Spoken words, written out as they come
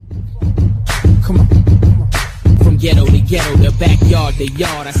Come on. From ghetto to ghetto, the backyard to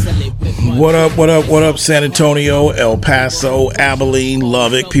yard, I sell it with money. What up, San Antonio, El Paso, Abilene,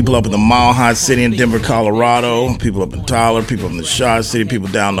 Lubbock, people up in the Mile High City in Denver, Colorado, people up in Tyler, people up in the Shaw City, people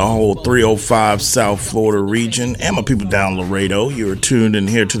down the whole 305 South Florida region, and my people down Laredo. You're tuned in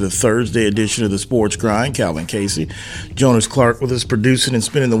here to the Thursday edition of the Sports Grind. Calvin Casey, Jonas Clark with us, producing and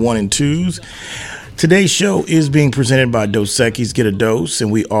spinning the 1 and 2s. Today's show is being presented by Dos Equis Get a Dose,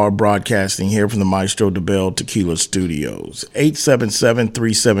 and we are broadcasting here from the Maestro de Bell Tequila Studios.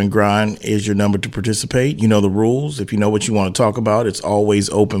 877-37-GRIND is your number to participate. You know the rules. If you know what you want to talk about, it's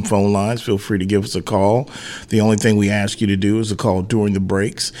always open phone lines. Feel free to give us a call. The only thing we ask you to do is to call during the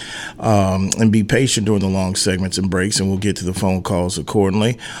breaks, and be patient during the long segments and breaks, and we'll get to the phone calls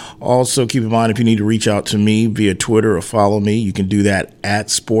accordingly. Also, keep in mind, if you need to reach out to me via Twitter or follow me, you can do that at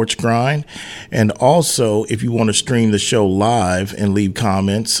Sports Grind. And also, if you want to stream the show live and leave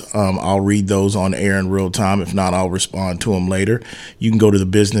comments, I'll read those on air in real time. If not, I'll respond to them later. You can go to the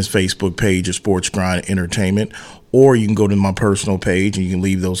business Facebook page of Sports Grind Entertainment, or you can go to my personal page and you can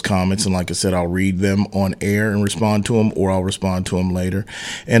leave those comments. And like I said, I'll read them on air and respond to them, or I'll respond to them later.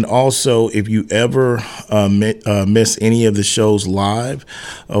 And also, if you ever miss any of the shows live,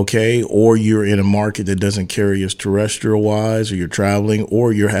 okay, or you're in a market that doesn't carry us terrestrial wise, or you're traveling,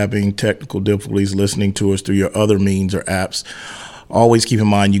 or you're having technical difficulties listening to us through your other means or apps, always keep in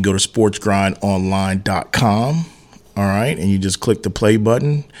mind you go to sportsgrindonline.com. All right, and you just click the play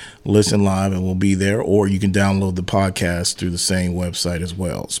button, listen live, and we'll be there. Or you can download the podcast through the same website as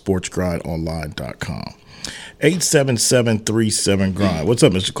well, sportsgrindonline.com. 877-37-GRIND. What's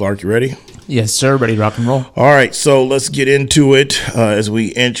up, Mr. Clark? You ready? Yes, sir. Ready to rock and roll. All right, so let's get into it as we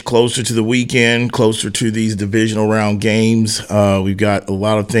inch closer to the weekend, closer to these divisional round games. We've got a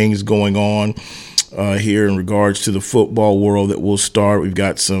lot of things going on here in regards to the football world that we'll start. We've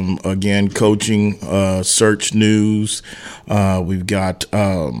got some, again, coaching search news. We've got,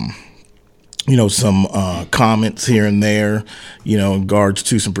 some comments here and there, in regards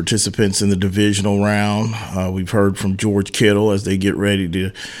to some participants in the divisional round. We've heard from George Kittle as they get ready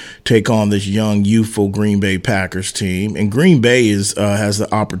to take on this young, youthful Green Bay Packers team. And Green Bay has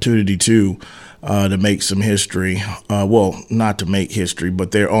the opportunity to make some history. Well, not to make history,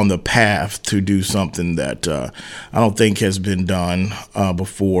 but they're on the path to do something that I don't think has been done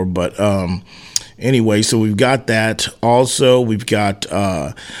before. But anyway, so we've got that. Also, we've got,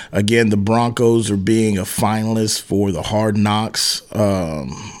 again, the Broncos are being a finalist for the Hard Knocks.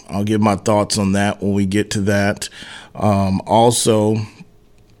 I'll give my thoughts on that when we get to that. Also,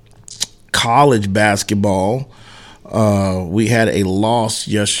 college basketball. We had a loss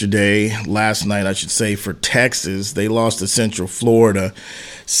last night, I should say, for Texas. They lost to Central Florida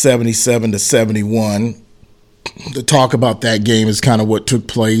 77-71. To talk about that game is kind of what took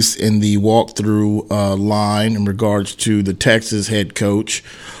place in the walkthrough line in regards to the Texas head coach,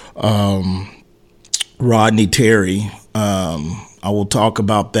 Rodney Terry. I will talk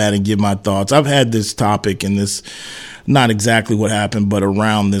about that and give my thoughts. I've had this topic and this, not exactly what happened, but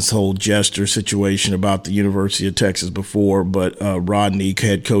around this whole gesture situation about the University of Texas before. But Rodney,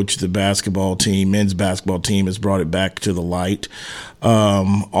 head coach of the basketball team, men's basketball team, has brought it back to the light.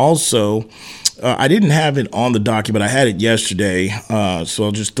 Also, I didn't have it on the document. I had it yesterday, so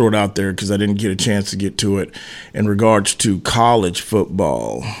I'll just throw it out there because I didn't get a chance to get to it. In regards to college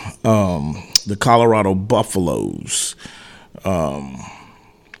football, the Colorado Buffaloes,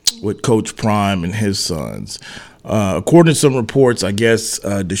 with Coach Prime and his sons. According to some reports, I guess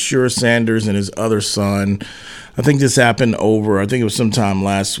Deshaun Sanders and his other son, I think this happened I think it was sometime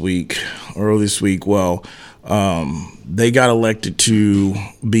last week or early this week. Well, they got elected to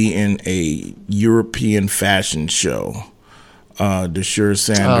be in a European fashion show. Deshaun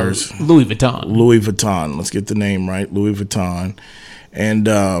Sanders. Louis Vuitton. Let's get the name right. Louis Vuitton. And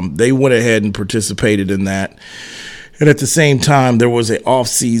they went ahead and participated in that. And at the same time, there was an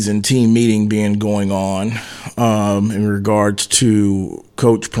off-season team meeting going on in regards to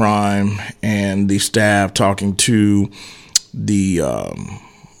Coach Prime and the staff talking to the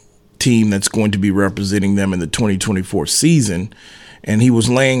team that's going to be representing them in the 2024 season. And he was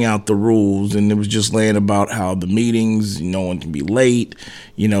laying out the rules, and it was just laying about how the meetings, no one can be late,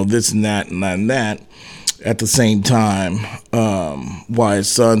 this and that and that and that. At the same time, while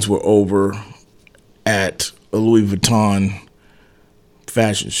his sons were over at a Louis Vuitton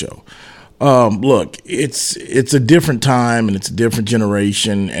fashion show. Look, it's a different time, and it's a different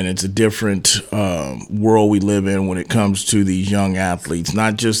generation, and it's a different world we live in when it comes to these young athletes,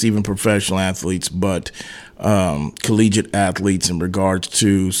 not just even professional athletes, but collegiate athletes in regards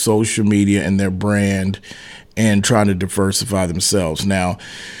to social media and their brand and trying to diversify themselves. Now,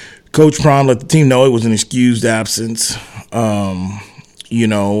 Coach Prime let the team know it was an excused absence. Also,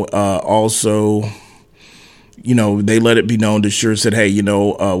 they let it be known. Deshaun said, hey,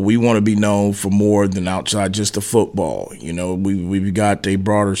 we want to be known for more than outside just the football. We've got a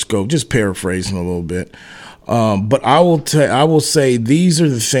broader scope, just paraphrasing a little bit. But I will say these are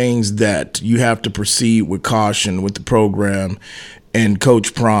the things that you have to proceed with caution with the program and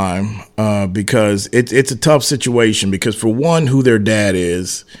Coach Prime, because it's a tough situation, because for one, who their dad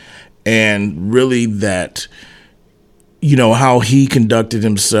is, and really that, how he conducted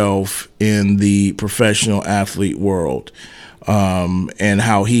himself in the professional athlete world, and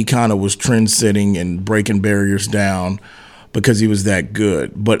how he kind of was trend-setting and breaking barriers down because he was that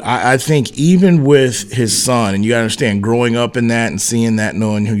good. But I think even with his son, and you got to understand, growing up in that and seeing that,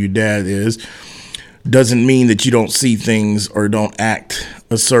 knowing who your dad is, doesn't mean that you don't see things or don't act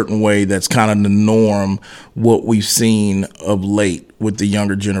a certain way that's kind of the norm, what we've seen of late with the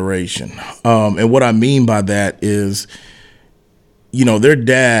younger generation. And what I mean by that is, their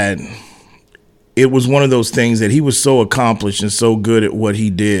dad, it was one of those things that he was so accomplished and so good at what he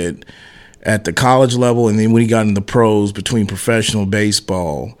did at the college level, and then when he got in the pros, between professional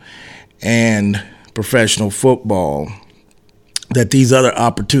baseball and professional football, that these other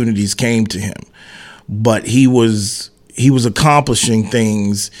opportunities came to him. But he was accomplishing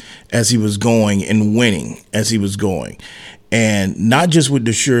things as he was going and winning as he was going. And not just with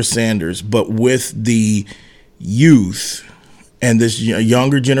Deshaun Sanders, but with the youth and this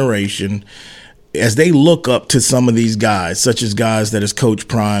younger generation, as they look up to some of these guys, such as guys that is Coach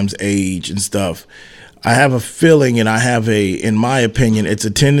Prime's age and stuff, I have a feeling, and in my opinion, it's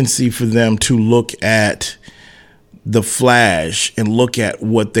a tendency for them to look at the flash and look at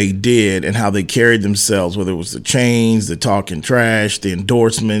what they did and how they carried themselves, whether it was the chains, the talking trash, the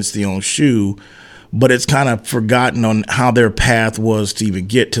endorsements, the own shoe, but it's kind of forgotten on how their path was to even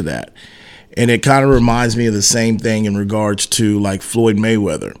get to that. And it kind of reminds me of the same thing in regards to like Floyd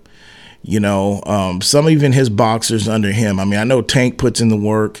Mayweather. Some even his boxers under him. I mean, I know Tank puts in the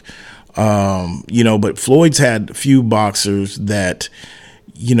work, but Floyd's had a few boxers that,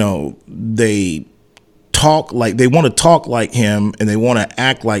 they want to talk like him and they want to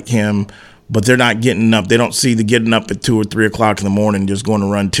act like him, but they're not getting up. They don't see the getting up at 2 or 3 o'clock in the morning, just going to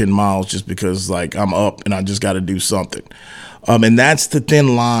run 10 miles just because I'm up and I just got to do something. And that's the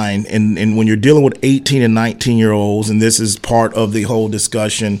thin line. And when you're dealing with 18 and 19-year-olds, and this is part of the whole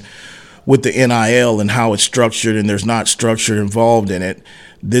discussion with the NIL and how it's structured, and there's not structure involved in it,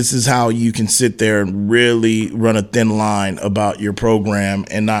 this is how you can sit there and really run a thin line about your program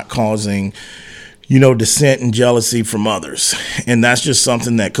and not causing dissent and jealousy from others. And that's just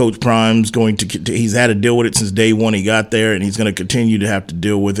something that Coach Prime's he's had to deal with it since day one he got there, and he's going to continue to have to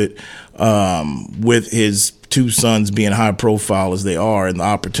deal with it, with his two sons being high profile as they are and the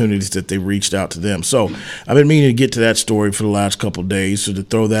opportunities that they reached out to them. So I've been meaning to get to that story for the last couple of days, so to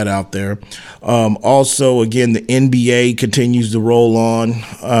throw that out there. Also, again, the NBA continues to roll on.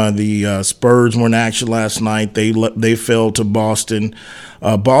 The Spurs were in action last night. They fell to Boston.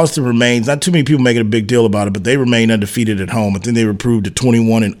 Boston remains, not too many people making a big deal about it, but they remain undefeated at home. I think they were improved to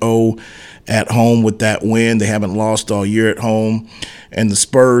 21-0 at home with that win. They haven't lost all year at home. And the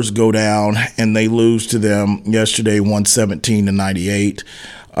Spurs go down and they lose to them yesterday, 117-98.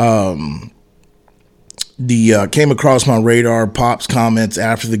 Came across my radar, Pop's comments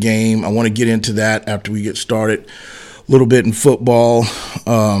after the game. I want to get into that after we get started a little bit in football,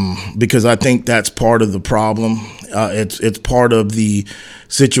 because I think that's part of the problem. It's part of the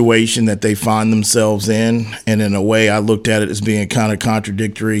situation that they find themselves in. And in a way, I looked at it as being kind of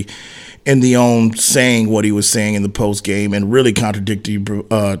contradictory in the own saying what he was saying in the post game, and really contradictory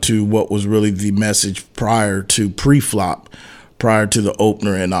to what was really the message prior to pre-flop, prior to the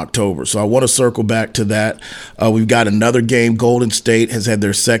opener in October. So I want to circle back to that. We've got another game. Golden State has had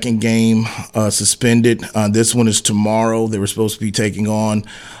their second game suspended. This one is tomorrow. They were supposed to be taking on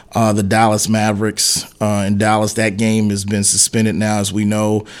the Dallas Mavericks in Dallas. That game has been suspended now, as we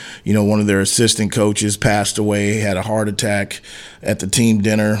know. One of their assistant coaches passed away, had a heart attack at the team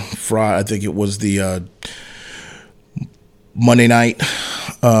dinner Friday. I think it was the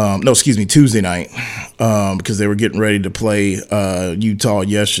Tuesday night, because they were getting ready to play Utah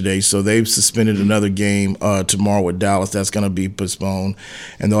yesterday. So they've suspended another game tomorrow with Dallas. That's going to be postponed,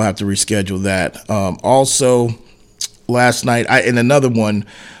 and they'll have to reschedule that. Also, last night, and another one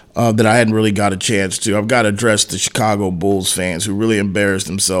that I hadn't really got a chance to, I've got to address the Chicago Bulls fans who really embarrassed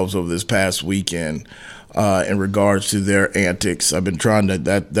themselves over this past weekend in regards to their antics. I've been trying to,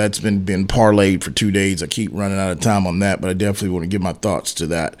 that's been parlayed for 2 days. I keep running out of time on that, but I definitely want to give my thoughts to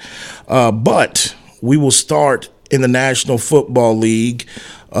that. But we will start in the National Football League.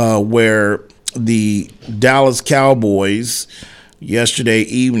 where the Dallas Cowboys yesterday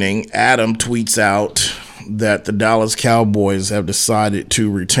evening, Adam tweets out that the Dallas Cowboys have decided to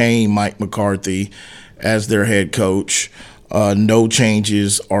retain Mike McCarthy as their head coach. No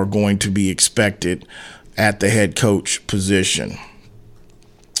changes are going to be expected at the head coach position.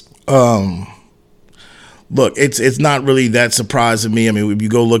 Look, it's not really that surprising to me. I mean, if you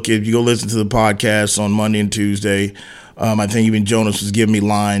go listen to the podcast on Monday and Tuesday, I think even Jonas was giving me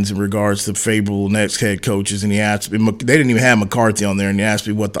lines in regards to favorable next head coaches, and he asked me, they didn't even have McCarthy on there, and he asked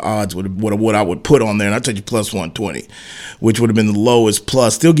me what the odds what I would put on there, and I told you plus 120, which would have been the lowest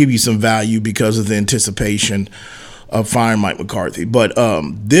plus. Still give you some value because of the anticipation of firing Mike McCarthy. But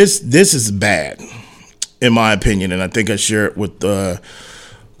this is bad, in my opinion, and I think I share it with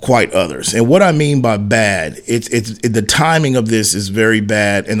quite others. And what I mean by bad, it's the timing of this is very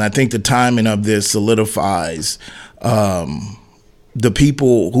bad, and I think the timing of this solidifies the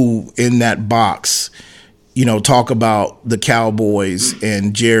people who in that box, talk about the Cowboys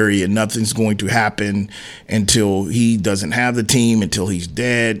and Jerry and nothing's going to happen until he doesn't have the team, until he's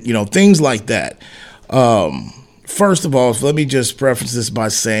dead, things like that. First of all, let me just preface this by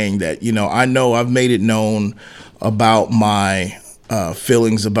saying that, I know I've made it known about my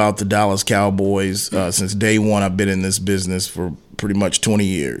feelings about the Dallas Cowboys since day one. I've been in this business for pretty much 20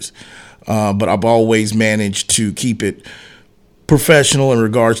 years. But I've always managed to keep it professional in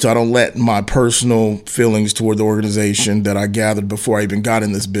regards to I don't let my personal feelings toward the organization that I gathered before I even got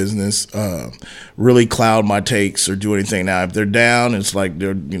in this business really cloud my takes or do anything. Now, if they're down, it's like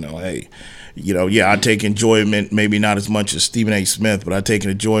they're, hey, I take enjoyment, maybe not as much as Stephen A. Smith, but I take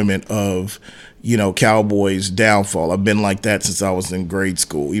an enjoyment of, Cowboys' downfall. I've been like that since I was in grade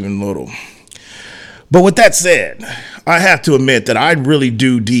school, even little. But with that said, I have to admit that I really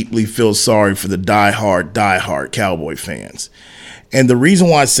do deeply feel sorry for the diehard Cowboy fans. And the reason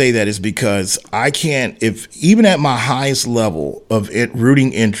why I say that is because I can't, if even at my highest level of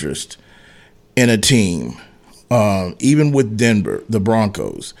rooting interest in a team, even with Denver, the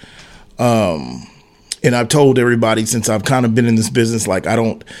Broncos, and I've told everybody since I've kind of been in this business, like I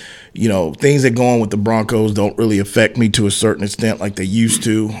don't, things that go on with the Broncos don't really affect me to a certain extent like they used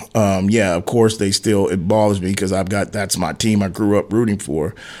to. Yeah, of course it bothers me because that's my team I grew up rooting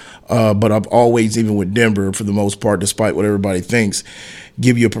for. But I've always, even with Denver, for the most part, despite what everybody thinks,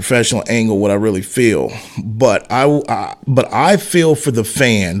 give you a professional angle what I really feel. But I feel for the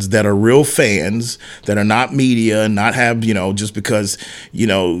fans that are real fans that are not media and not have, just because,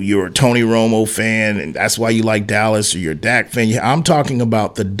 you're a Tony Romo fan and that's why you like Dallas or you're a Dak fan. I'm talking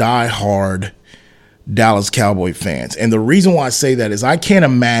about the diehard Dallas Cowboy fans. And the reason why I say that is I can't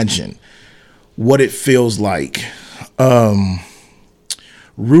imagine what it feels like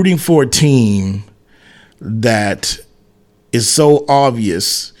rooting for a team that is so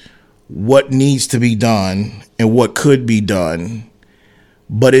obvious what needs to be done and what could be done,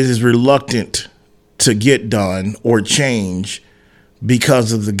 but it is reluctant to get done or change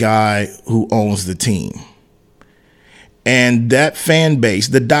because of the guy who owns the team. And that fan base,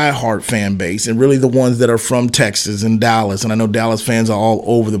 the diehard fan base, and really the ones that are from Texas and Dallas, and I know Dallas fans are all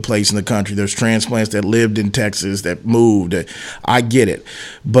over the place in the country. There's transplants that lived in Texas, that moved. I get it.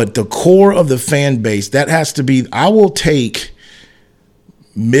 But the core of the fan base, that has to be, I will take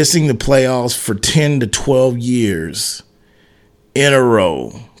missing the playoffs for 10 to 12 years in a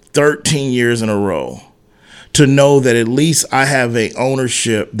row, 13 years in a row, to know that at least I have a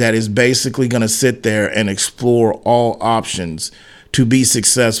ownership that is basically going to sit there and explore all options to be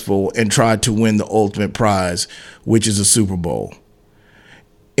successful and try to win the ultimate prize, which is a Super Bowl.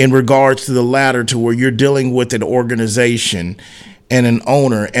 In regards to the latter, to where you're dealing with an organization and an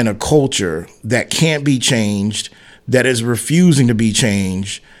owner and a culture that can't be changed, that is refusing to be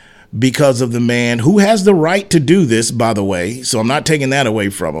changed because of the man who has the right to do this, by the way. So I'm not taking that away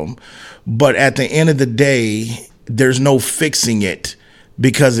from him. But at the end of the day, there's no fixing it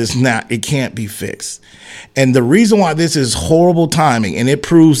because it can't be fixed. And the reason why this is horrible timing, and it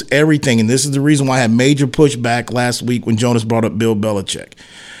proves everything, and this is the reason why I had major pushback last week when Jonas brought up Bill Belichick,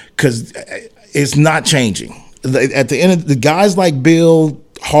 because it's not changing. At the end of the guys like Bill,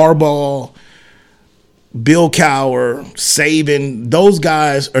 Harbaugh, Bill Cowher, Saban, those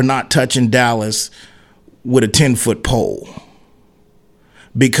guys are not touching Dallas with a 10-foot pole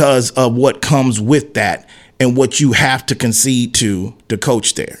because of what comes with that and what you have to concede to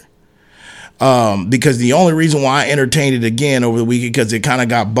coach there. Because the only reason why I entertained it again over the weekend, because it kind of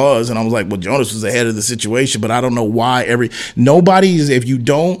got buzzed, and I was like, well, Jonas was ahead of the situation, but I don't know why you've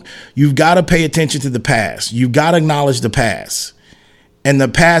got to pay attention to the past. You've got to acknowledge the past. And the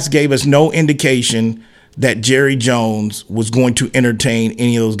past gave us no indication that Jerry Jones was going to entertain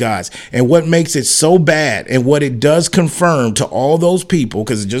any of those guys. And what makes it so bad, and what it does confirm to all those people,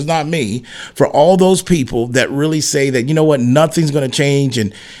 because it's just not me, for all those people that really say that, you know what, nothing's going to change,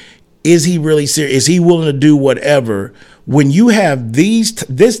 and is he really serious? Is he willing to do whatever? When you have this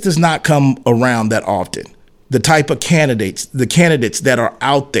does not come around that often. The type of candidates that are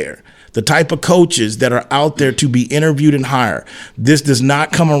out there, the type of coaches that are out there to be interviewed and hired. This does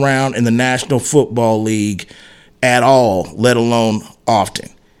not come around in the National Football League at all, let alone often.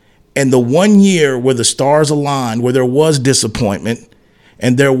 And the 1 year where the stars aligned, where there was disappointment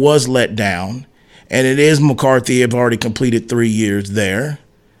and there was letdown, and it is McCarthy have already completed 3 years there.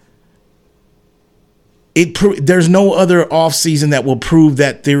 There's no other offseason that will prove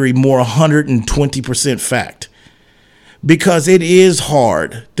that theory more 120% fact. Because it is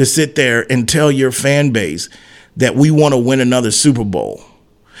hard to sit there and tell your fan base that we want to win another Super Bowl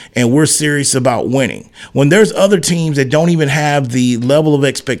and we're serious about winning, when there's other teams that don't even have the level of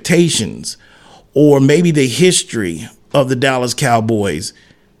expectations or maybe the history of the Dallas Cowboys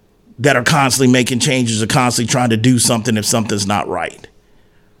that are constantly making changes or constantly trying to do something if something's not right.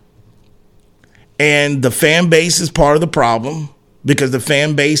 And the fan base is part of the problem, because the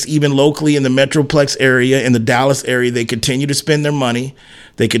fan base, even locally in the Metroplex area, in the Dallas area, they continue to spend their money.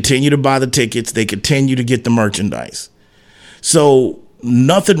 They continue to buy the tickets. They continue to get the merchandise. So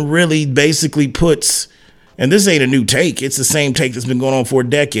nothing really basically puts, and this ain't a new take, it's the same take that's been going on for a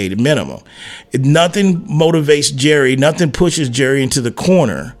decade at minimum. Nothing motivates Jerry, nothing pushes Jerry into the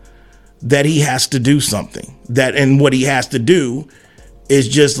corner that he has to do something. And what he has to do is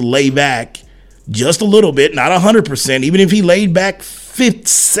just lay back just a little bit, not 100%, even if he laid back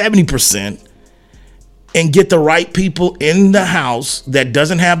 70%, and get the right people in the house that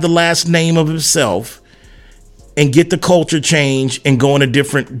doesn't have the last name of himself, and get the culture change and go in a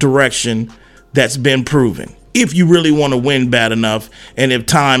different direction that's been proven. If you really want to win bad enough, and if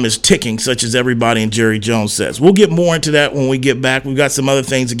time is ticking, such as everybody and Jerry Jones says. We'll get more into that when we get back. We've got some other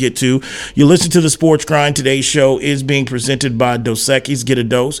things to get to. You listen to the Sports Grind. Today's show is being presented by Dos Equis. Get a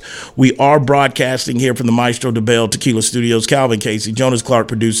dose. We are broadcasting here from the Maestro de Bell Tequila Studios. Calvin Casey, Jonas Clark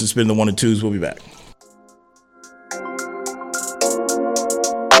producing, spin the 1 and 2s. We'll be back.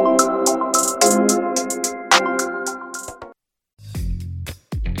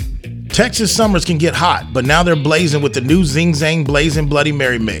 Texas summers can get hot, but now they're blazing with the new Zing Zang Blazing Bloody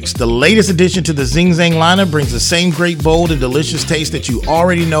Mary Mix. The latest addition to the Zing Zang lineup brings the same great, bold, and delicious taste that you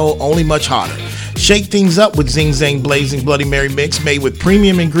already know, only much hotter. Shake things up with Zing Zang Blazing Bloody Mary Mix, made with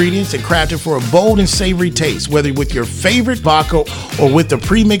premium ingredients and crafted for a bold and savory taste, whether with your favorite vodka or with the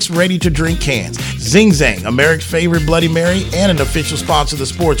pre-mixed ready-to-drink cans. Zing Zang, America's favorite Bloody Mary and an official sponsor of the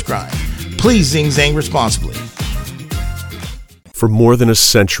Sports Grind. Please Zing Zang responsibly. For more than a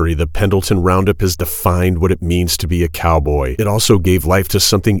century, the Pendleton Roundup has defined what it means to be a cowboy. It also gave life to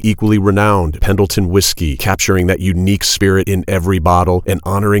something equally renowned, Pendleton whiskey, capturing that unique spirit in every bottle and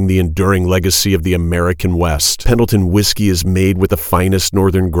honoring the enduring legacy of the American West. Pendleton whiskey is made with the finest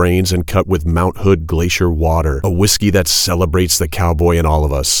northern grains and cut with Mount Hood Glacier water, a whiskey that celebrates the cowboy in all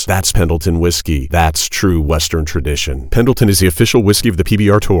of us. That's Pendleton whiskey. That's true Western tradition. Pendleton is the official whiskey of the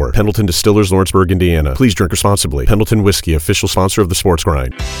PBR Tour. Pendleton Distillers, Lawrenceburg, Indiana. Please drink responsibly. Pendleton whiskey, official sponsor of the Sports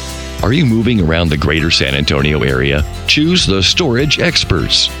Grind. Are you moving around the greater San Antonio area? Choose the storage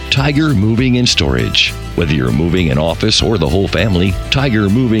experts, Tiger Moving and Storage. Whether you're moving an office or the whole family, Tiger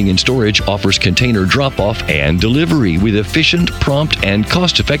Moving and Storage offers container drop-off and delivery with efficient, prompt, and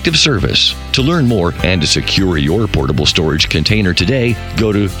cost-effective service. To learn more and to secure your portable storage container today,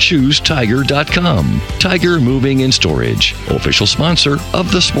 go to ChooseTiger.com. Tiger Moving and Storage, official sponsor of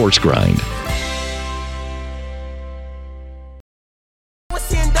the Sports Grind.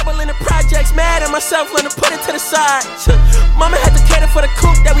 Mad at myself, learn to put it to the side. Mama had to cater for the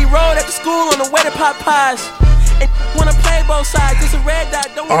cook that we rode after school on the way to pot pies. And wanna play both sides, there's a red dot.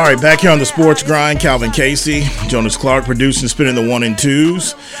 All right, back here on the Sports Grind, Calvin Casey, Jonas Clark producing, spinning the 1 and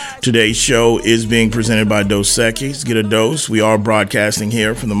 2s. Today's show is being presented by Dos Equis. Get a dose. We are broadcasting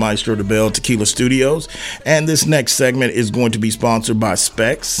here from the Maestro de Bell Tequila Studios, and this next segment is going to be sponsored by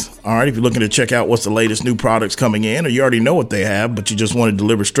Specs. All right, if you're looking to check out what's the latest new products coming in, or you already know what they have, but you just want to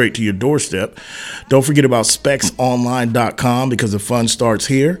deliver straight to your doorstep, don't forget about SpecsOnline.com, because the fun starts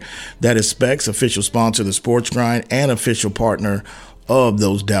here. That is Specs, official sponsor of the Sports Grind and official partner of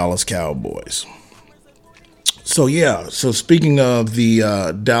those Dallas Cowboys. So speaking of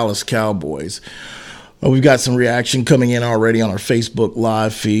the Dallas Cowboys, Well, we've got some reaction coming in already on our Facebook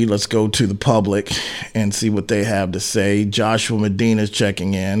live feed. Let's go to the public and see what they have to say. Joshua Medina's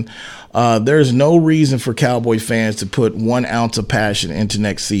checking in. There's no reason for Cowboy fans to put 1 ounce of passion into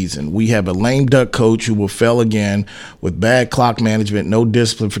next season. We have a lame duck coach who will fail again with bad clock management, no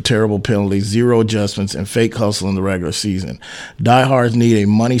discipline for terrible penalties, 0 adjustments, and fake hustle in the regular season. Diehards need a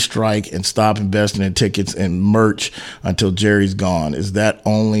money strike and stop investing in tickets and merch until Jerry's gone. Is that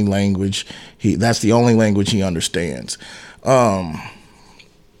only language? That's the only language he understands. Yeah,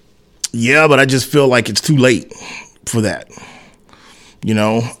 but I just feel like it's too late for that.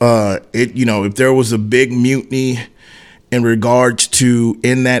 If there was a big mutiny in regards to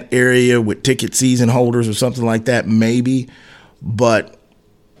in that area with ticket season holders or something like that, maybe, but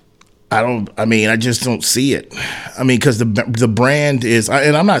I just don't see it. Because the brand is,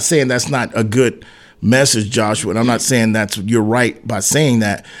 and I'm not saying that's not a good message, Joshua, and I'm not saying you're right by saying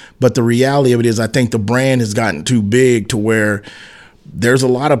that, but the reality of it is I think the brand has gotten too big to where there's a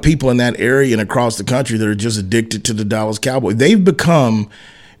lot of people in that area and across the country that are just addicted to the Dallas Cowboys. They've become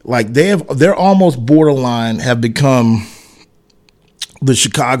they're almost borderline have become the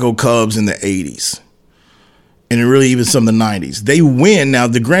Chicago Cubs in the 80s. And really even some of the 90s. They win. Now,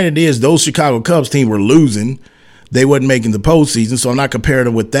 the granted is those Chicago Cubs team were losing. They wasn't making the postseason, so I'm not comparing it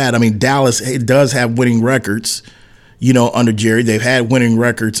with that. Dallas does have winning records, under Jerry. They've had winning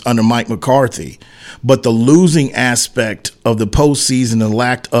records under Mike McCarthy. But the losing aspect of the postseason and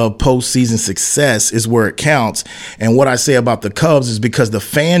lack of postseason success is where it counts. And what I say about the Cubs is because the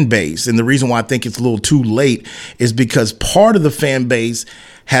fan base, and the reason why I think it's a little too late is because part of the fan base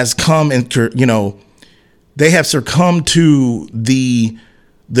has come into, they have succumbed to the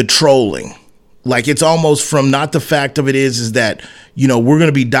trolling. Like it's almost from not the fact of it is that, we're going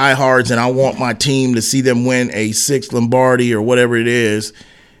to be diehards and I want my team to see them win a 6th Lombardi or whatever it is.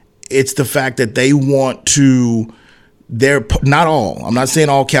 It's the fact that they want to, they're not all, I'm not saying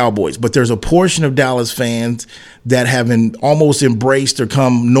all Cowboys, but there's a portion of Dallas fans that have almost embraced or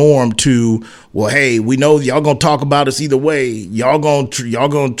come norm to, well, hey, we know y'all gonna talk about us either way. Y'all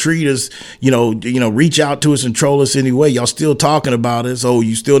gonna treat us, reach out to us and troll us anyway. Y'all still talking about us. Oh,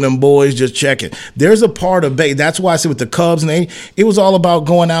 you still them boys just checking. There's a part of that's why I said with the Cubs, and it was all about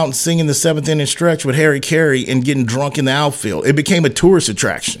going out and singing the 7th inning stretch with Harry Carey and getting drunk in the outfield. It became a tourist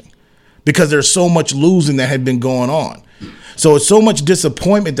attraction because there's so much losing that had been going on. So it's so much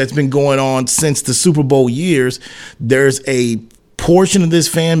disappointment that's been going on since the Super Bowl years. There's a portion of this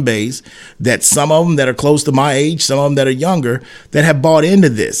fan base that some of them that are close to my age, some of them that are younger, that have bought into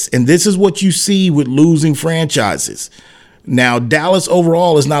this. And this is what you see with losing franchises. Now, Dallas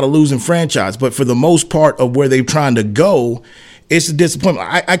overall is not a losing franchise, but for the most part of where they're trying to go, it's a disappointment.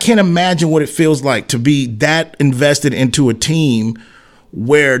 I can't imagine what it feels like to be that invested into a team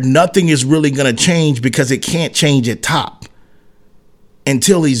where nothing is really going to change because it can't change at top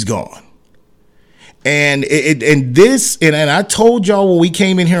until he's gone. And I told y'all when we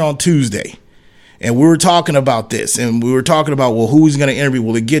came in here on Tuesday and we were talking about this and we were talking about, well, who's going to interview?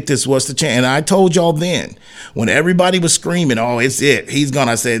 Will it get this? What's the chance? And I told y'all then when everybody was screaming, oh, it's it. He's gone.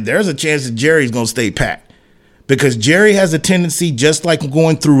 I said, there's a chance that Jerry's going to stay pat because Jerry has a tendency, just like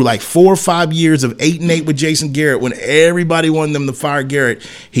going through like 4 or 5 years of 8-8 with Jason Garrett, when everybody wanted them to fire Garrett,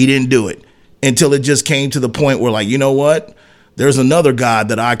 he didn't do it until it just came to the point where like, you know what? There's another guy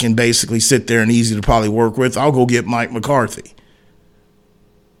that I can basically sit there and easy to probably work with. I'll go get Mike McCarthy.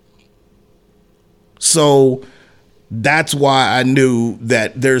 So that's why I knew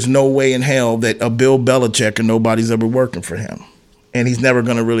that there's no way in hell that a Bill Belichick or nobody's ever working for him. And he's never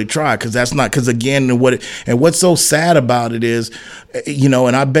going to really try because again, what's so sad about it is, and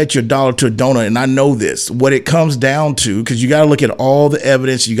I bet you $1 to a donut, and I know this, what it comes down to, because you got to look at all the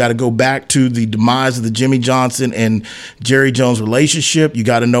evidence. You got to go back to the demise of the Jimmy Johnson and Jerry Jones relationship. You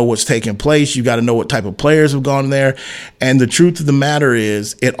got to know what's taking place. You got to know what type of players have gone there. And the truth of the matter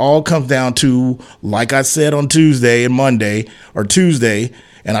is it all comes down to, like I said on Tuesday, and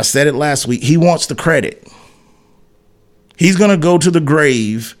I said it last week, he wants the credit. He's going to go to the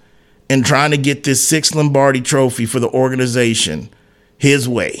grave and trying to get this 6th Lombardi trophy for the organization his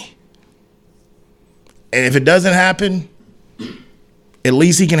way. And if it doesn't happen, at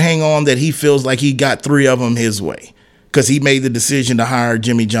least he can hang on that he feels like he got 3 of them his way because he made the decision to hire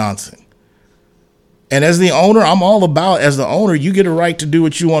Jimmy Johnson. And as the owner, I'm all about, as the owner, you get a right to do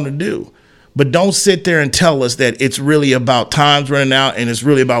what you want to do. But don't sit there and tell us that it's really about times running out and it's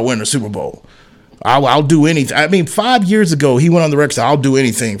really about winning a Super Bowl. I'll do anything. 5 years ago, he went on the record and said, I'll do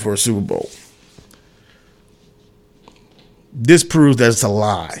anything for a Super Bowl. This proves that it's a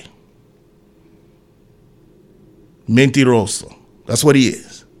lie. Mentiroso. That's what he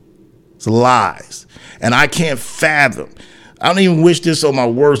is. It's lies. And I can't fathom. I don't even wish this on my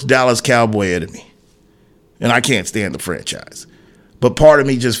worst Dallas Cowboy enemy. And I can't stand the franchise. But part of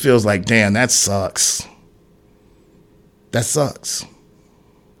me just feels like, damn, that sucks. That sucks.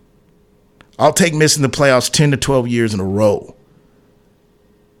 I'll take missing the playoffs 10 to 12 years in a row.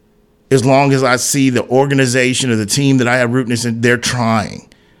 As long as I see the organization or the team that I have rootness in, they're trying.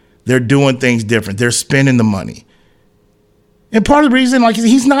 They're doing things different. They're spending the money. And part of the reason, like,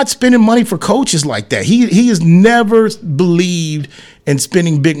 he's not spending money for coaches like that. He has never believed in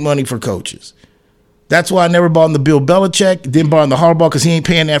spending big money for coaches. That's why I never bought in the Bill Belichick, didn't buy in the Harbaugh, because he ain't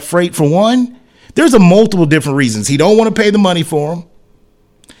paying that freight for one. There's a multiple different reasons. He don't want to pay the money for him.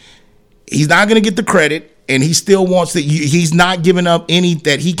 He's not going to get the credit. And he still wants that. He's not giving up any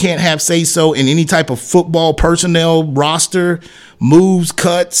that he can't have say so in any type of football personnel roster, moves,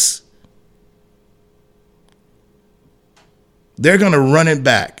 cuts. They're going to run it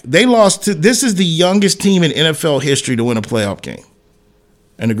back. They lost to, this is the youngest team in NFL history to win a playoff game.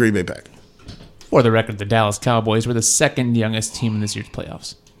 And the Green Bay Packers. For the record, the Dallas Cowboys were the second youngest team in this year's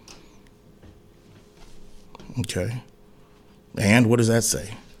playoffs. Okay. And what does that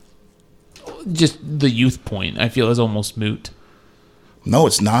say? Just the youth point, I feel, is almost moot. No,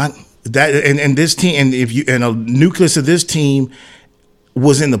 it's not. That and this team, and if you and a nucleus of this team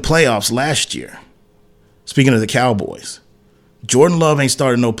was in the playoffs last year. Speaking of the Cowboys, Jordan Love ain't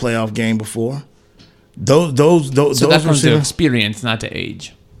started no playoff game before. Those so that comes to experience, not to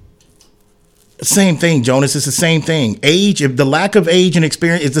age. Same thing, Jonas. It's the same thing. Age, if the lack of age and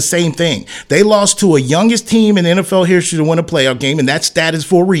experience is the same thing. They lost to a youngest team in NFL history to win a playoff game, and that stat is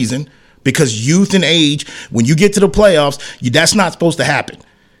for a reason. Because youth and age, when you get to the playoffs, that's not supposed to happen.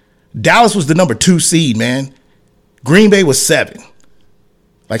 Dallas was the number 2 seed, man. Green Bay was 7.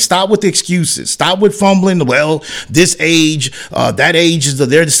 Like, stop with the excuses. Stop with fumbling. Well, this age, that age is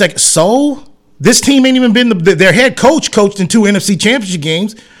they're the second. So this team ain't even been their head coach coached in 2 NFC Championship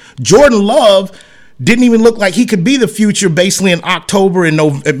games. Jordan Love didn't even look like he could be the future basically in October and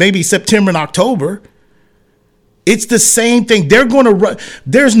maybe September and October. It's the same thing. They're going to run.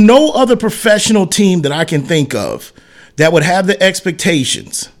 There's no other professional team that I can think of that would have the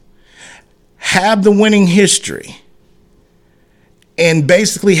expectations, have the winning history, and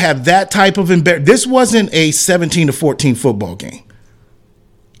basically have that type of This wasn't a 17-14 football game.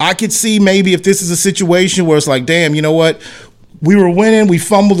 I could see maybe if this is a situation where it's like, damn, you know what? We were winning, we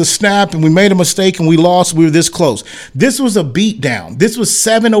fumbled the snap, and we made a mistake, and we lost. We were this close. This was a beatdown. This was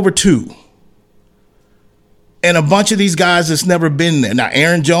 7-2. And a bunch of these guys that's never been there. Now,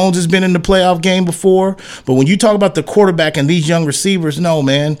 Aaron Jones has been in the playoff game before, but when you talk about the quarterback and these young receivers, no,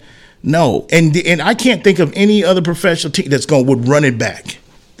 man, no. And I can't think of any other professional team that's would run it back.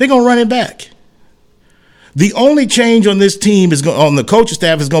 They're going to run it back. The only change on this team is on the coaching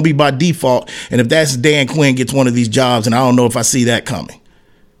staff is going to be by default, and if that's Dan Quinn gets one of these jobs, and I don't know if I see that coming,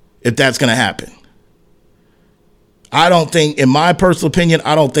 if that's going to happen. I don't think, in my personal opinion,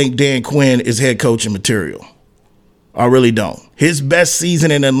 I don't think Dan Quinn is head coaching material. I really don't. His best season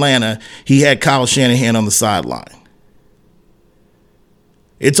in Atlanta, he had Kyle Shanahan on the sideline.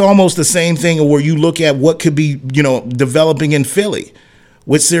 It's almost the same thing where you look at what could be, developing in Philly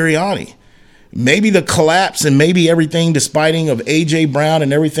with Sirianni. Maybe the collapse and maybe everything, despite of A.J. Brown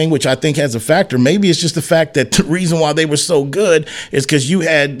and everything, which I think has a factor. Maybe it's just the fact that the reason why they were so good is because you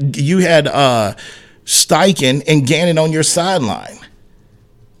had Steichen and Gannon on your sideline.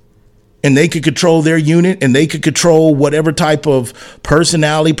 And they could control their unit, and they could control whatever type of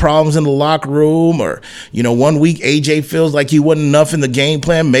personality problems in the locker room. Or, 1 week AJ feels like he wasn't enough in the game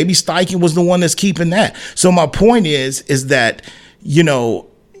plan. Maybe Steichen was the one that's keeping that. So my point is that,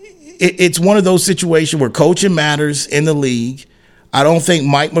 it's one of those situations where coaching matters in the league. I don't think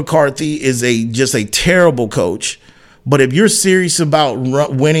Mike McCarthy is just a terrible coach. But if you're serious about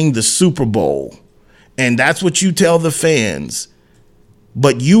winning the Super Bowl, and that's what you tell the fans,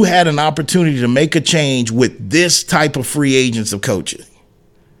 but you had an opportunity to make a change with this type of free agents of coaching,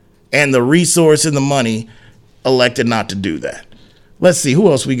 and the resource and the money elected not to do that. Let's see, who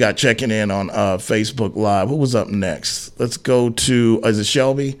else we got checking in on Facebook Live? Who was up next? Let's go to, is it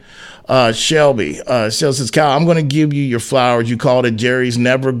Shelby? Shelby says, Cal, I'm going to give you your flowers. You called it. Jerry's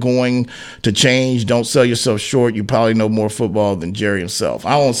never going to change. Don't sell yourself short. You probably know more football than Jerry himself.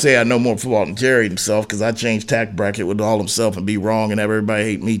 I won't say I know more football than Jerry himself, because I changed tax bracket with all himself and be wrong and have everybody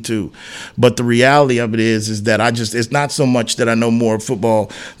hate me too. But the reality of it is that it's not so much that I know more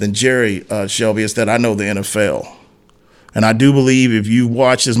football than Jerry, Shelby. It's that I know the NFL. And I do believe if you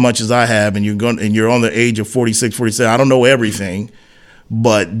watch as much as I have and you're on the age of 46, 47, I don't know everything.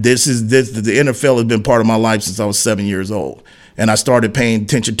 But the NFL has been part of my life since I was 7 years old. And I started paying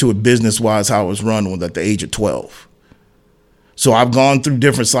attention to it business-wise, how it was run at the age of 12. So I've gone through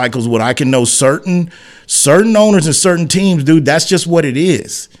different cycles where I can know certain owners and certain teams, dude, that's just what it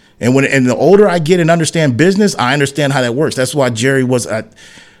is. And the older I get and understand business, I understand how that works. That's why Jerry was at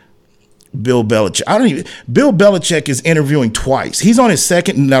Bill Belichick. Bill Belichick is interviewing twice. He's on his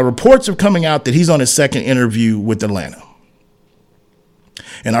second. Now reports are coming out that he's on his second interview with Atlanta.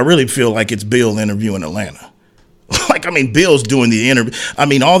 And I really feel like it's Bill interviewing Atlanta. Bill's doing the interview.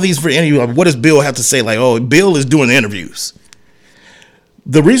 All these for interview. What does Bill have to say? Bill is doing the interviews.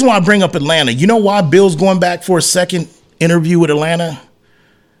 The reason why I bring up Atlanta, you know why Bill's going back for a second interview with Atlanta?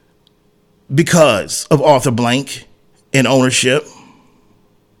 Because of Arthur Blank and ownership.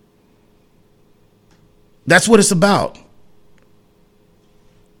 That's what it's about.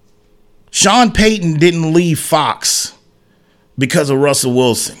 Sean Payton didn't leave Fox because of Russell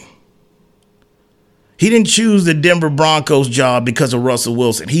Wilson. He didn't choose the Denver Broncos job because of Russell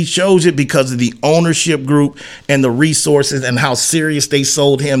Wilson. He chose it because of the ownership group and the resources and how serious they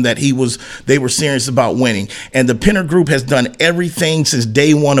sold him that they were serious about winning. And the Penner Group has done everything since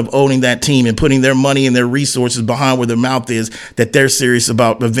day one of owning that team and putting their money and their resources behind where their mouth is, that they're serious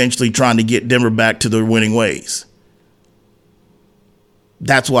about eventually trying to get Denver back to their winning ways.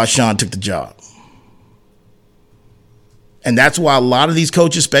 That's why Sean took the job. And that's why a lot of these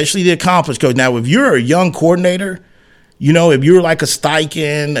coaches, especially the accomplished coach. Now, if you're a young coordinator, if you're like a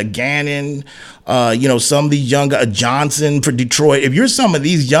Steichen, a Gannon, some of these young a Johnson for Detroit, if you're some of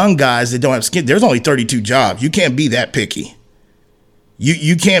these young guys that don't have skin, there's only 32 jobs. You can't be that picky.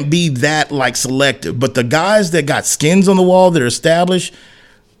 You can't be that selective. But the guys that got skins on the wall that are established,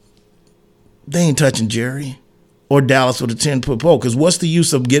 they ain't touching Jerry or Dallas with a 10-foot pole. Because what's the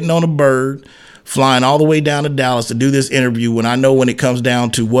use of getting on a bird, flying all the way down to Dallas to do this interview when I know when it comes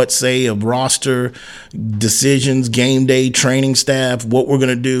down to what say of roster decisions, game day, training staff, what we're going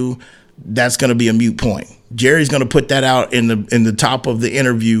to do, that's going to be a moot point. Jerry's going to put that out in the top of the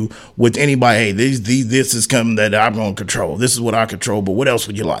interview with anybody. Hey, this is coming that I'm going to control. This is what I control, but what else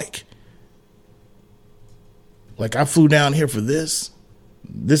would you like? I flew down here for this.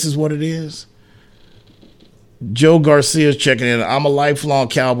 This is what it is. Joe Garcia's checking in. I'm a lifelong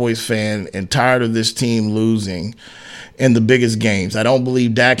Cowboys fan and tired of this team losing in the biggest games. I don't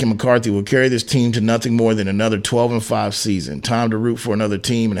believe Dak and McCarthy will carry this team to nothing more than another 12-5 season. Time to root for another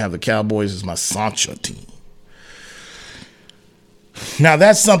team and have the Cowboys as my Sancho team. Now,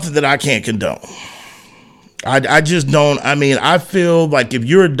 that's something that I can't condone. I just don't. I feel like if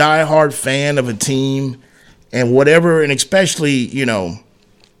you're a diehard fan of a team and whatever, and especially,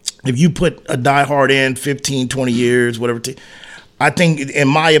 if you put a diehard in 15, 20 years, whatever, I think, in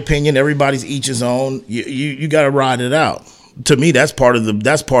my opinion, everybody's each his own. You got to ride it out. To me, that's part of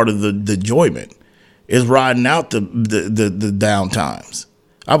the enjoyment, is riding out the down times.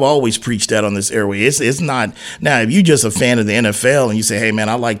 I've always preached that on this airway. It's not now. If you just a fan of the NFL and you say, "Hey, man,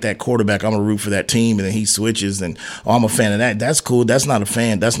 I like that quarterback. I'm gonna root for that team," and then he switches, and I'm a fan of that. That's cool. That's not a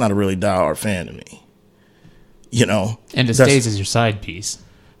fan. That's not a really diehard fan to me. And it stays as your side piece.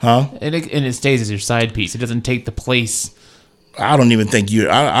 Huh? And it stays as your side piece. It doesn't take the place. I don't even think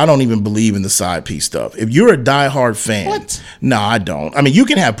I don't even believe in the side piece stuff. If you're a diehard fan, what? No, I don't. You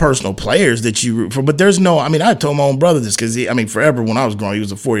can have personal players that you root for, but there's no. I told my own brother this because forever when I was growing, he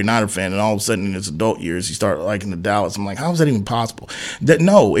was a 49er fan, and all of a sudden in his adult years, he started liking the Dallas. I'm like, how is that even possible?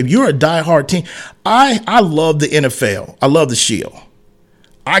 No, if you're a diehard team, I love the NFL. I love the Shield.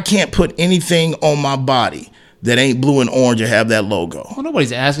 I can't put anything on my body that ain't blue and orange or have that logo. Well,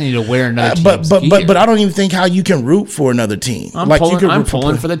 nobody's asking you to wear another team's but I don't even think how you can root for another team. I'm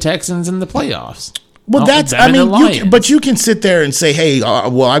pulling for the Texans in the playoffs. Well, you can sit there and say, "Hey,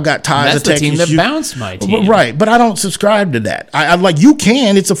 I've got ties to Texas." That's the team that bounced my team, right? But I don't subscribe to that. You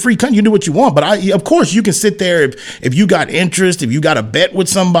can. It's a free country. You do what you want. But of course, you can sit there if you got interest, if you got a bet with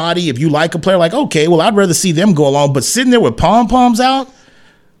somebody, if you like a player, okay, well, I'd rather see them go along. But sitting there with pom poms out,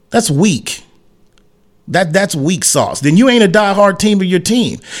 that's weak. That's weak sauce. Then you ain't a diehard team of your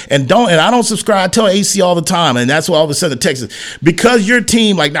team. And I don't subscribe. I tell AC all the time, and that's why all of a sudden the Texans, because your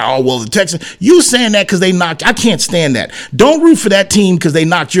team, the Texans, you saying that because they knocked. I can't stand that. Don't root for that team because they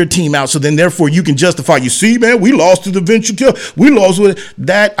knocked your team out. So then therefore you can justify, you see, man, we lost to the venture kill. We lost with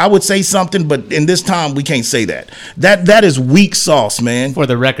that. I would say something, but in this time we can't say that. That is weak sauce, man. For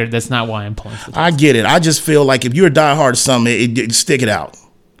the record, that's not why I'm pulling for the Texans. I get it. I just feel like if you're a diehard of something, stick it out.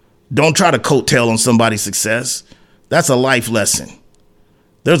 Don't try to coattail on somebody's success. That's a life lesson.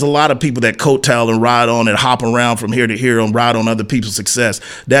 There's a lot of people that coattail and ride on and hop around from here to here and ride on other people's success.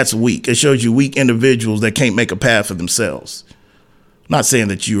 That's weak. It shows you weak individuals that can't make a path for themselves. Not saying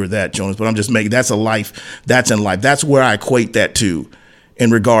that you are that, Jonas, but I'm just making that's in life. That's where I equate that to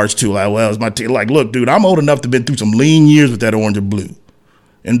in regards to, like, well, it's my team. Like, look, dude, I'm old enough to have been through some lean years with that orange and blue.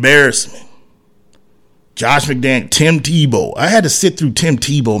 Embarrassment. Josh McDaniel, Tim Tebow. I had to sit through Tim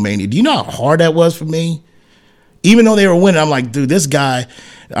Tebow mania. Do you know how hard that was for me? Even though they were winning, I'm like, dude, this guy,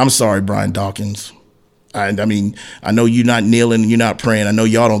 I'm sorry, Brian Dawkins. I mean, I know you're not kneeling, you're not praying. I know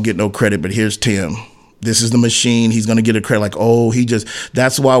y'all don't get no credit, but here's Tim. This is the machine. He's going to get a credit. Like, oh,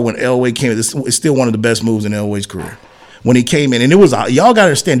 that's why when Elway came, it's still one of the best moves in Elway's career. When he came in, and y'all got to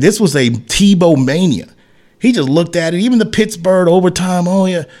understand, this was a Tebow mania. He just looked at it. Even the Pittsburgh overtime, oh,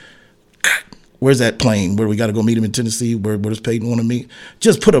 yeah. Where's that plane? Where we got to go meet him in Tennessee? Where does Peyton want to meet?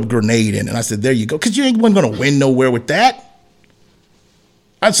 Just put a grenade in. And I said, there you go. Because you wasn't going to win nowhere with that.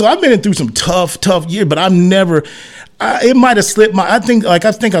 So I've been through some tough years, but I've never. It might have slipped my. I think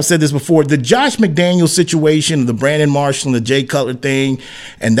I've said this before. The Josh McDaniel situation, the Brandon Marshall, and the Jay Cutler thing,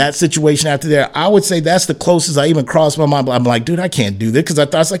 and that situation after there, I would say that's the closest I even crossed my mind. I'm like, dude, I can't do this because I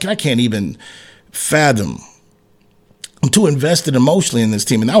was like, I can't even fathom. I'm too invested emotionally in this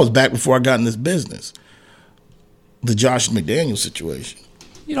team, and that was back before I got in this business. The Josh McDaniel situation.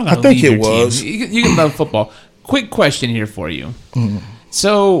 You don't gotta leave your team. You can love football. Quick question here for you. Mm-hmm.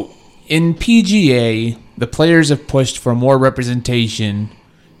 So in PGA, the players have pushed for more representation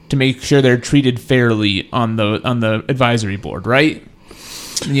to make sure they're treated fairly on the advisory board, right?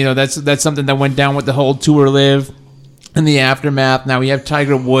 You know, that's something that went down with the whole Tour Live and the aftermath. Now we have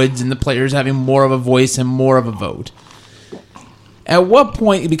Tiger Woods and the players having more of a voice and more of a vote. At what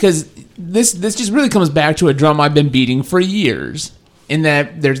point, because this just really comes back to a drum I've been beating for years, in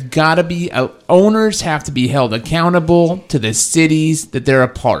that there's got to be, owners have to be held accountable to the cities that they're a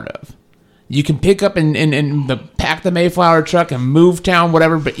part of. You can pick up and pack the Mayflower truck and move town,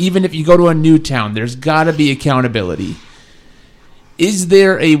 whatever, but even if you go to a new town, there's got to be accountability. Is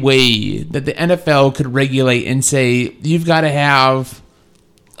there a way that the NFL could regulate and say, you've got to have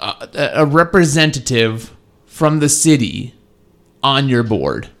a representative from the city on your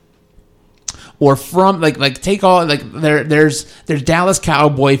board? Or from take all there's Dallas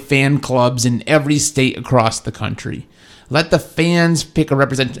Cowboy fan clubs in every state across the country. Let the fans pick a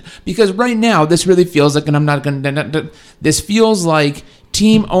representative, because right now this really feels like, and I'm not going to. This feels like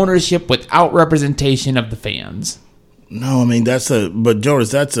team ownership without representation of the fans. No, I mean but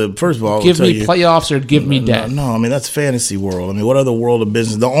Jonas, first of all, give me playoffs or give me death. No, I mean that's fantasy world. I mean, what other world of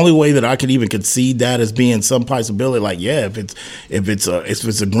business? The only way that I could even concede that as being some possibility, like, yeah, if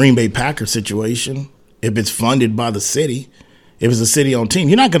it's a Green Bay Packers situation, if it's funded by the city, if it's a city-owned team,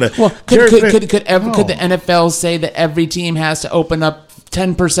 you're not gonna. Well, could the NFL say that every team has to open up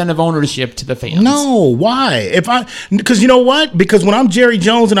 10% of ownership to the fans? No, why? Because you know what? Because when I'm Jerry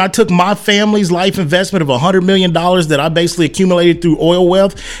Jones and I took my family's life investment of $100 million that I basically accumulated through oil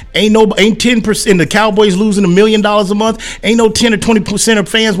wealth, ain't 10%. The Cowboys losing $1 million a month. Ain't no 10 or 20% of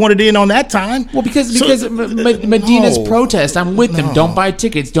fans wanted in on that time. Well, because Medina's protest, I'm with them. Don't buy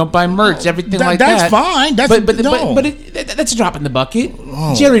tickets, don't buy merch, everything like that. That's fine. That's a drop in the bucket.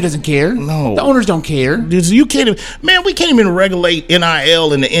 Jerry doesn't care. No, the owners don't care. You can't even, man. We can't even regulate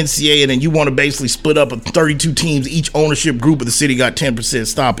NIL and the NCAA, and then you want to basically split up 32 teams. Each ownership group of the city got 10%.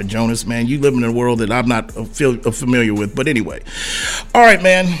 Stop it, Jonas, man. You live in a world that I'm not familiar with. But anyway, all right,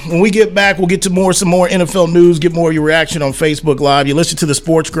 man. When we get back, we'll get to some more NFL news, get more of your reaction on Facebook Live. You listen to the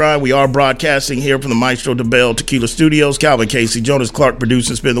Sports Grind. We are broadcasting here from the Maestro DeBell Tequila Studios. Calvin Casey, Jonas Clark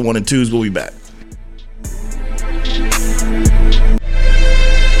producing Spin the 1 and 2s. We'll be back.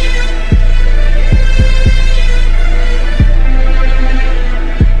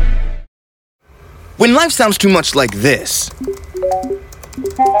 When life sounds too much like this,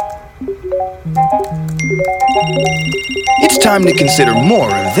 it's time to consider more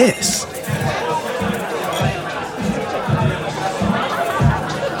of this.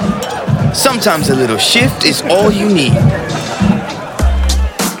 Sometimes a little shift is all you need.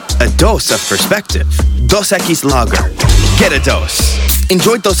 A dose of perspective. Dos Equis Lager. Get a dose.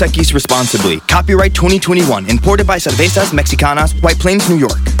 Enjoy Dos Equis responsibly. Copyright 2021. Imported by Cervezas Mexicanas, White Plains, New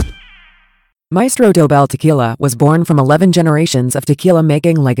York. Maestro Dobel Tequila was born from 11 generations of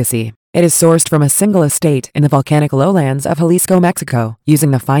tequila-making legacy. It is sourced from a single estate in the volcanic lowlands of Jalisco, Mexico,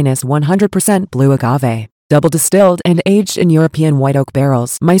 using the finest 100% blue agave. Double distilled and aged in European white oak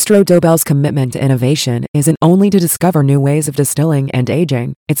barrels, Maestro Dobel's commitment to innovation isn't only to discover new ways of distilling and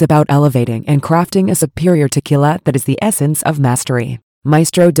aging, it's about elevating and crafting a superior tequila that is the essence of mastery.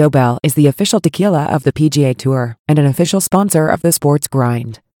 Maestro Dobel is the official tequila of the PGA Tour and an official sponsor of the Sports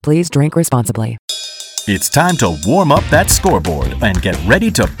Grind. Please drink responsibly. It's time to warm up that scoreboard and get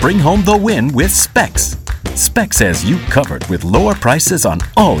ready to bring home the win with Specs. Specs has you covered with lower prices on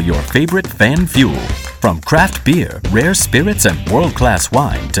all your favorite fan fuel. From craft beer, rare spirits, and world-class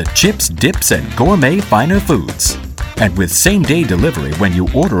wine to chips, dips, and gourmet finer foods. And with same-day delivery when you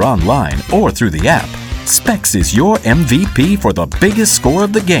order online or through the app, Specs is your MVP for the biggest score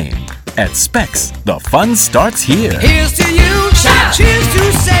of the game. At Specs, the fun starts here. Here's to you, cheers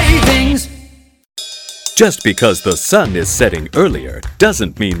to savings. Just because the sun is setting earlier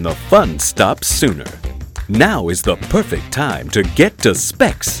doesn't mean the fun stops sooner. Now is the perfect time to get to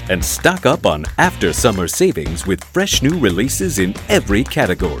Specs and stock up on after-summer savings with fresh new releases in every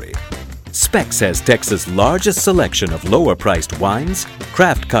category. Specs has Texas' largest selection of lower-priced wines,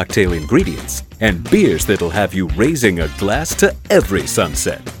 craft cocktail ingredients, and beers that'll have you raising a glass to every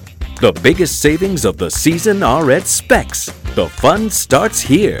sunset. The biggest savings of the season are at Specs. The fun starts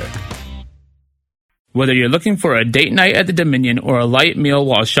here. Whether you're looking for a date night at the Dominion or a light meal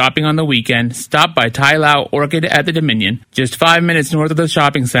while shopping on the weekend, stop by Thai Lao Orchid at the Dominion. Just 5 minutes north of the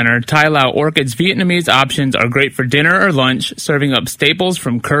shopping center, Thai Lao Orchid's Vietnamese options are great for dinner or lunch, serving up staples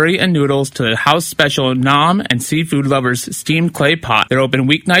from curry and noodles to the house special Nam and seafood lovers' steamed clay pot. They're open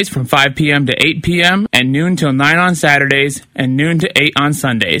weeknights from 5 p.m. to 8 p.m. and noon till 9 on Saturdays and noon to 8 on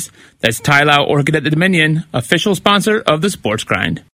Sundays. That's Thai Lao Orchid at the Dominion, official sponsor of the Sports Grind.